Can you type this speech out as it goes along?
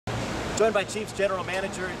Joined by Chiefs General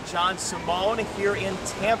Manager John Simone here in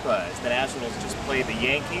Tampa as the Nationals just played the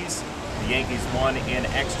Yankees. The Yankees won in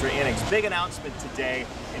extra innings. Big announcement today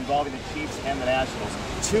involving the Chiefs and the Nationals.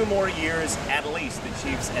 2 more years at least the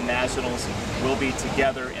Chiefs and Nationals will be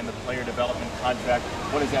together in the player development contract.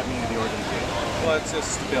 What does that mean to the organization? Well, it's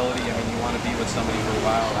just stability. I mean, you want to be with somebody for a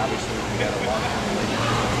while. Obviously, we've got a long-term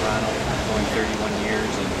relationship with Toronto going 31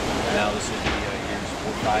 years, and now this will be years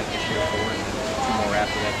 4, 5 this year, 4, and then 2 more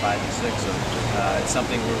after that, 5 and 6. So it's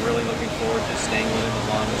something we're really looking forward to staying with them as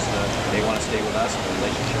long as they want to stay with us. The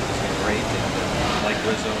relationship has been great, and like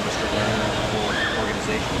Rizzo, Mr. Lerner, the whole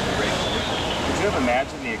organization has been great. Could you have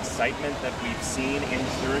imagined the excitement that we've seen in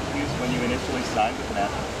Syracuse when you initially signed with the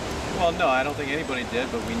Nationals? Well, no, I don't think anybody did,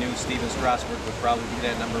 but we knew Steven Strasburg would probably be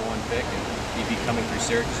that #1 pick, and he'd be coming through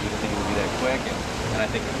Syracuse. We didn't think it would be that quick, and I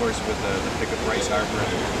think, of course, with the pick of Bryce Harper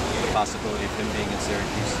and the possibility of him being in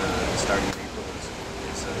Syracuse starting in April,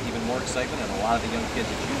 it's even more excitement, and a lot of the young kids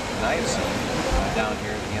that you and I have seen down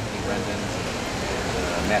here, the Anthony Rendons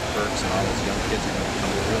and Matt Burks and all those young kids are going to come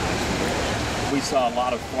to real nice from here. We saw a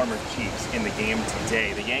lot of former Chiefs in the game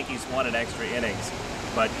today. The Yankees won in extra innings,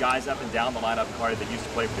 but guys up and down the lineup card that used to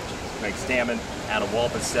play for the Chiefs, Greg Stammen,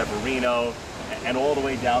 Atahualpa Severino, and all the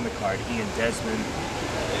way down the card, Ian Desmond.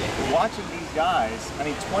 Watching these guys, I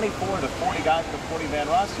mean, 24 of the 40 guys in the 40-man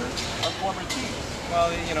roster are former Chiefs. Well,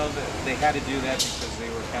 you know, they had to do that because they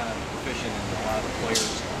were kind of deficient in a lot of the players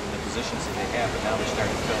in the positions that they have, but now they're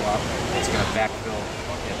starting to fill up. It's going to backfill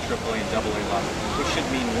at AAA and AA level, which should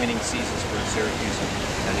mean winning seasons for Syracuse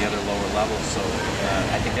and the other lower levels. So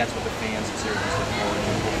I think that's what the fans in Syracuse look forward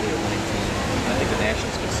to, hopefully a winning team. And I think the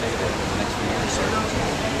Nationals can say that in the next few years, Syracuse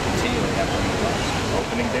will continue to have winning levels.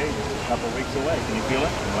 Opening day just a couple weeks away. Can you feel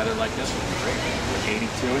it? And weather like this would be great. 82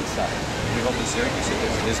 and 7. We hope in Syracuse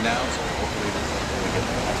it is now, so hopefully it is.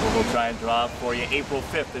 That's what we'll try and draw up for you. April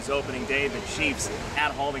 5th is opening day. The Chiefs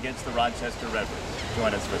at home against the Rochester Red Wings.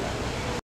 Join us for that.